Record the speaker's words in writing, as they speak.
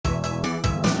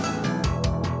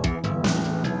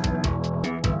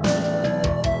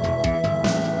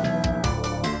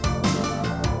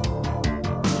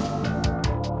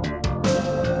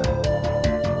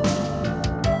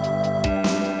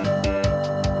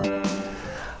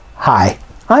Hi,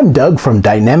 I'm Doug from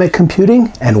Dynamic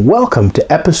Computing, and welcome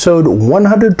to episode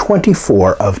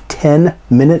 124 of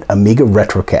 10-Minute Amiga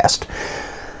Retrocast.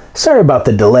 Sorry about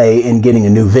the delay in getting a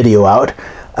new video out.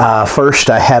 First,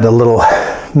 I had a little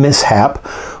mishap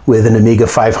with an Amiga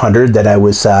 500 that I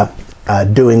was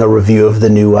doing a review of the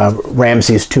new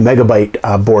Ramses 2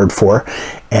 megabyte board for,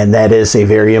 and that is a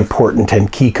very important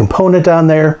and key component on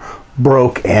there.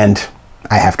 Broke, and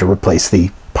I have to replace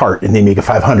the part in the Amiga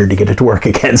 500 to get it to work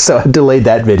again, so I delayed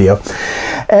that video.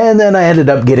 And then I ended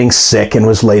up getting sick and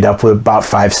was laid up with about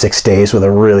 5-6 days with a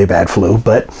really bad flu,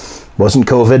 but wasn't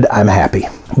COVID. I'm happy.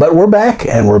 But we're back,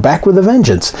 and we're back with a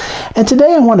vengeance. And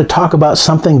today I want to talk about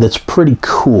something that's pretty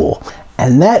cool,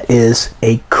 and that is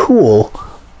a cool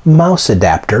mouse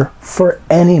adapter for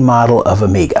any model of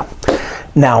Amiga.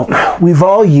 Now, we've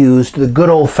all used the good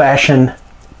old-fashioned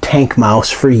tank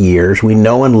mouse for years. We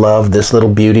know and love this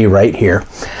little beauty right here.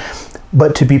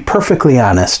 But to be perfectly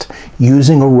honest,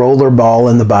 using a roller ball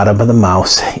in the bottom of the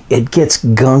mouse, it gets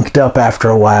gunked up after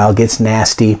a while, gets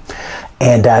nasty,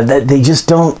 and they just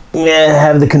don't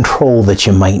have the control that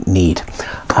you might need.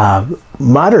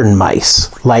 Modern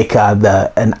mice, like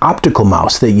an optical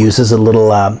mouse that uses a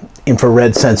little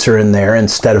infrared sensor in there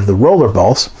instead of the roller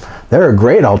balls, they're a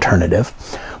great alternative.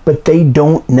 But they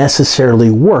don't necessarily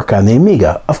work on the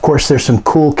Amiga. Of course, there's some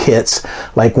cool kits,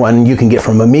 like one you can get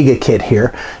from Amiga Kit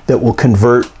here, that will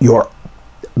convert your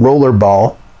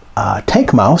rollerball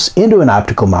tank mouse into an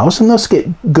optical mouse, and those get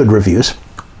good reviews.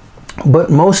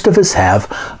 But most of us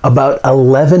have about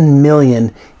 11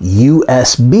 million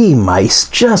USB mice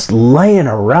just laying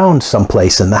around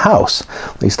someplace in the house.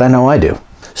 At least I know I do.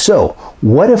 So,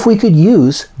 what if we could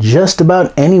use just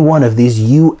about any one of these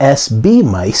USB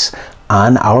mice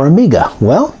on our Amiga?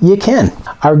 Well, you can.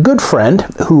 Our good friend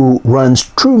who runs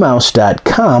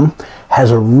TrueMouse.com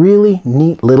has a really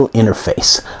neat little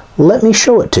interface. Let me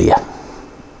show it to you.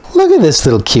 Look at this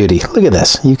little cutie. Look at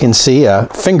this. You can see a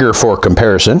finger for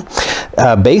comparison.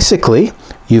 Basically,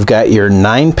 you've got your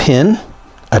 9-pin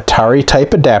Atari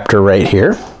type adapter right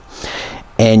here,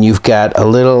 and you've got a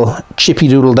little chippy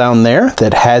doodle down there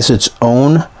that has its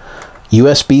own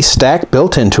USB stack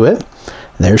built into it.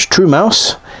 There's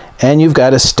TrueMouse. And you've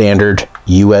got a standard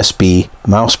USB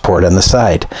mouse port on the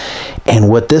side. And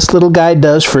what this little guy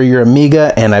does for your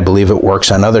Amiga, and I believe it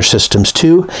works on other systems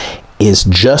too, is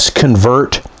just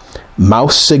convert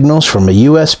mouse signals from a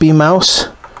USB mouse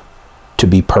to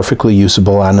be perfectly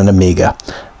usable on an Amiga.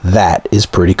 That is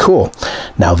pretty cool.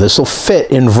 Now this will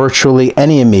fit in virtually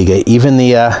any Amiga, even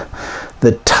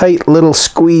the tight little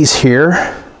squeeze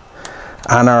here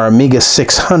on our Amiga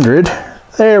 600.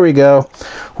 There we go,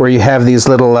 where you have these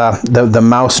little, the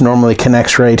mouse normally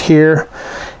connects right here.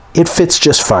 It fits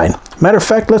just fine. Matter of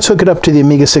fact, let's hook it up to the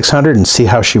Amiga 600 and see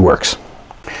how she works.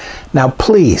 Now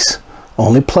please,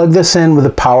 only plug this in with the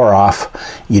power off.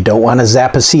 You don't want to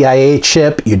zap a CIA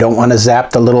chip. You don't want to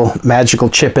zap the little magical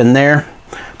chip in there.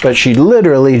 But she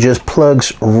literally just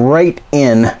plugs right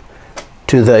in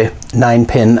to the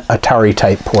 9-pin Atari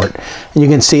type port. And you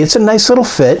can see it's a nice little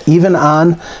fit, even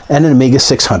on an Amiga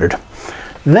 600.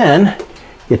 Then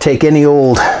you take any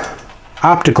old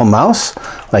optical mouse,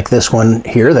 like this one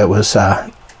here that was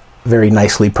very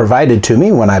nicely provided to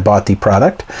me when I bought the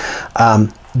product.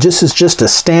 This is just a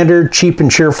standard, cheap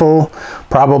and cheerful,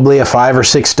 probably a $5 or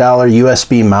 $6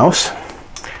 USB mouse.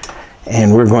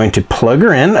 And we're going to plug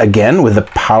her in, again, with the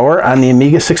power on the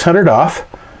Amiga 600 off.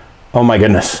 Oh my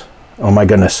goodness. Oh my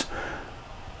goodness.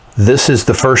 This is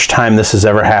the first time this has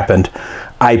ever happened.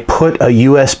 I put a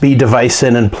USB device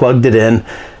in and plugged it in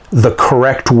the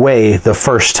correct way the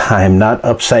first time, not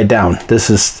upside down. This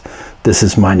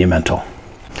is monumental.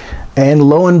 And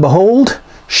lo and behold,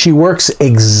 she works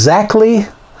exactly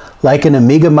like an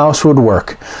Amiga mouse would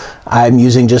work. I'm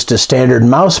using just a standard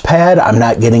mouse pad. I'm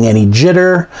not getting any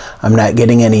jitter. I'm not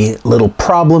getting any little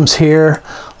problems here.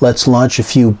 Let's launch a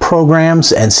few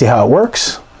programs and see how it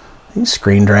works.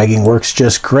 Screen dragging works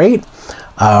just great.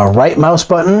 Right mouse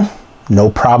button, no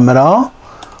problem at all.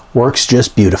 Works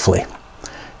just beautifully.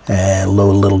 And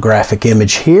load a little graphic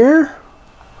image here.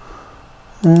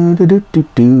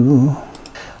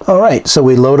 Alright, so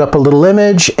we load up a little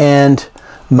image, and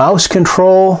mouse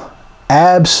control,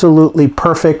 absolutely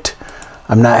perfect.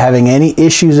 I'm not having any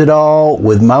issues at all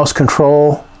with mouse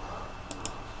control.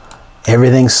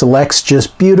 Everything selects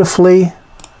just beautifully.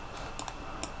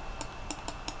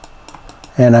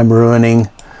 And I'm ruining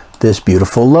this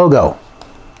beautiful logo.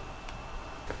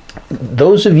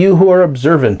 Those of you who are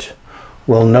observant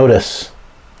will notice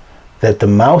that the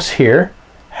mouse here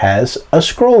has a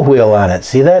scroll wheel on it.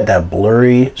 See that? That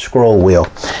blurry scroll wheel.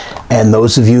 And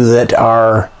those of you that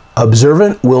are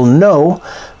observant will know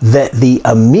that the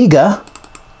Amiga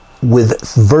with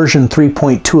version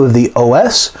 3.2 of the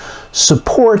OS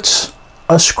supports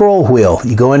a scroll wheel.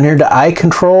 You go in here to eye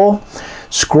control,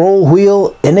 scroll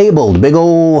wheel enabled, big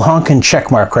old honking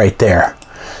check mark right there.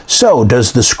 So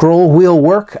does the scroll wheel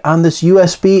work on this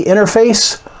USB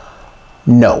interface?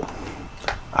 No.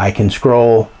 I can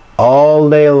scroll all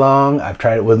day long. I've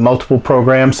tried it with multiple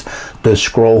programs. The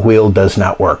scroll wheel does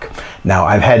not work. Now,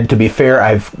 I've had to be fair,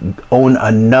 I've owned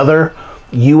another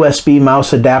USB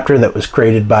mouse adapter that was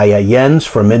created by Jens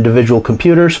from Individual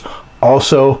Computers.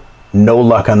 Also, no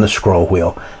luck on the scroll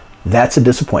wheel. That's a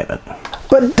disappointment.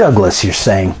 But Douglas, you're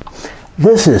saying,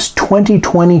 this is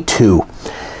 2022,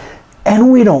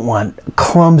 and we don't want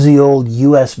clumsy old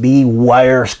USB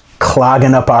wires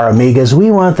clogging up our Amigas.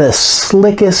 We want the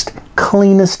slickest,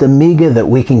 cleanest Amiga that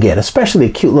we can get, especially a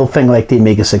cute little thing like the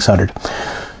Amiga 600.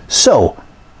 So,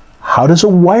 how does a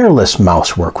wireless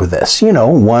mouse work with this? You know,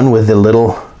 one with a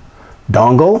little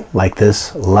dongle, like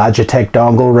this Logitech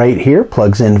dongle right here,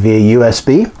 plugs in via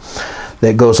USB,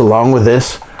 that goes along with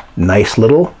this nice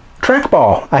little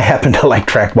trackball. I happen to like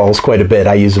trackballs quite a bit.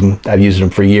 I've used them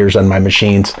for years on my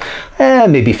machines.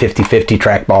 Maybe 50-50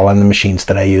 trackball on the machines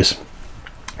that I use.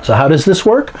 So how does this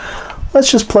work?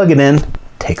 Let's just plug it in,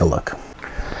 take a look.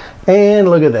 And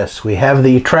look at this. We have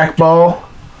the trackball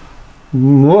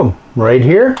right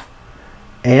here,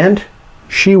 and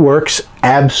she works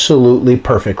absolutely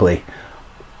perfectly.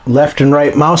 Left and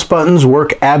right mouse buttons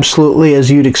work absolutely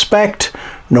as you'd expect.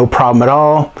 No problem at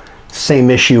all. Same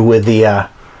issue with the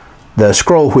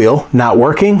scroll wheel not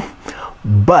working,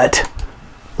 but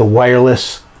the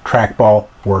wireless trackball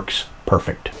works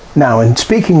perfect. Now, in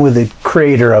speaking with the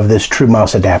creator of this True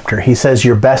Mouse adapter, he says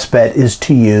your best bet is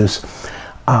to use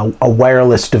a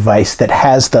wireless device that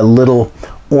has the little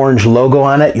orange logo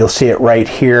on it. You'll see it right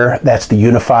here. That's the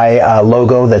Unify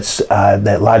logo that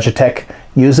Logitech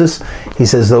uses. He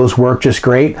says those work just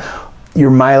great.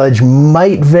 Your mileage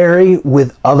might vary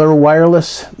with other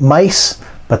wireless mice,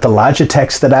 but the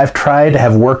Logitechs that I've tried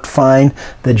have worked fine.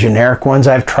 The generic ones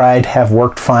I've tried have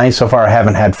worked fine. So far I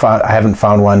haven't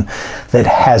found one that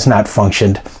has not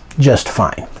functioned just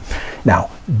fine. Now,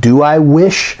 do I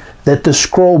wish that the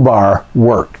scroll bar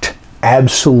worked?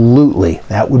 Absolutely.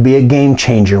 That would be a game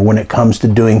changer when it comes to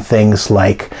doing things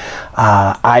like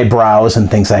eyebrows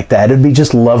and things like that. It'd be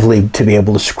just lovely to be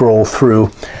able to scroll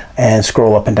through and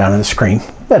scroll up and down on the screen.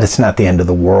 But it's not the end of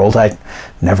the world. I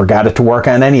never got it to work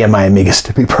on any of my Amigas,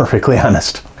 to be perfectly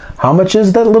honest. How much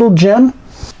is that little gem?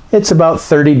 It's about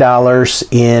 $30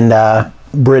 in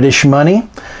British money,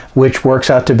 which works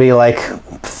out to be like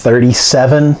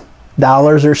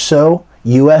 $37 or so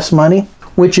US money,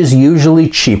 which is usually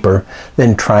cheaper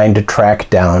than trying to track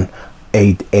down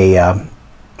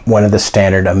one of the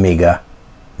standard Amiga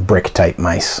brick type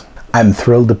mice. I'm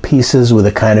thrilled to pieces with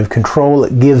the kind of control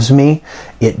it gives me.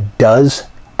 It does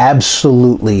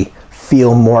absolutely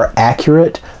feel more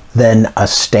accurate than a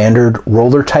standard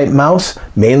roller type mouse,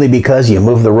 mainly because you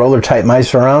move the roller type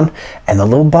mice around and the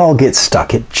little ball gets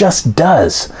stuck. It just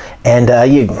does. And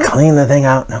you can clean the thing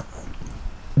out. No.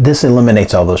 This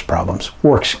eliminates all those problems.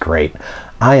 Works great.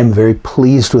 I am very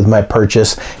pleased with my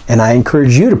purchase, and I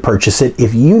encourage you to purchase it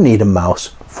if you need a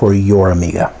mouse for your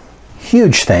Amiga.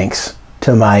 Huge thanks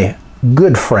to my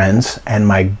good friends and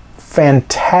my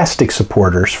fantastic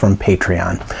supporters from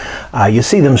Patreon. You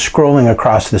see them scrolling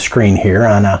across the screen here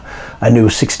on a new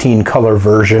 16 color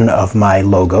version of my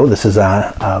logo. This is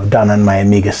done on my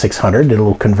Amiga 600, did a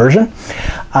little conversion.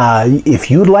 If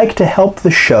you'd like to help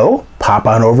the show, pop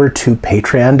on over to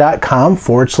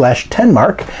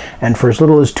patreon.com/10mark, and for as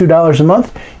little as $2 a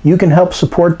month, you can help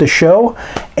support the show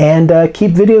and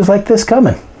keep videos like this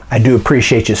coming. I do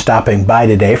appreciate you stopping by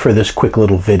today for this quick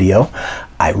little video.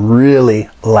 I really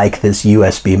like this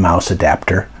USB mouse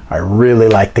adapter. I really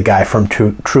like the guy from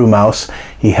True Mouse.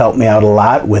 He helped me out a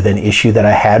lot with an issue that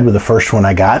I had with the first one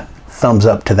I got. Thumbs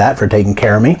up to that for taking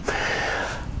care of me.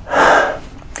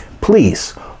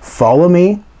 Please follow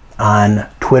me on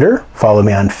Twitter, follow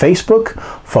me on Facebook,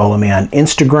 follow me on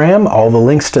Instagram. All the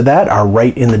links to that are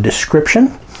right in the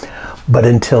description. But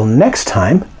until next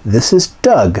time, this is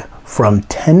Doug from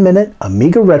 10 Minute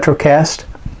Amiga Retrocast,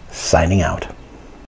 signing out.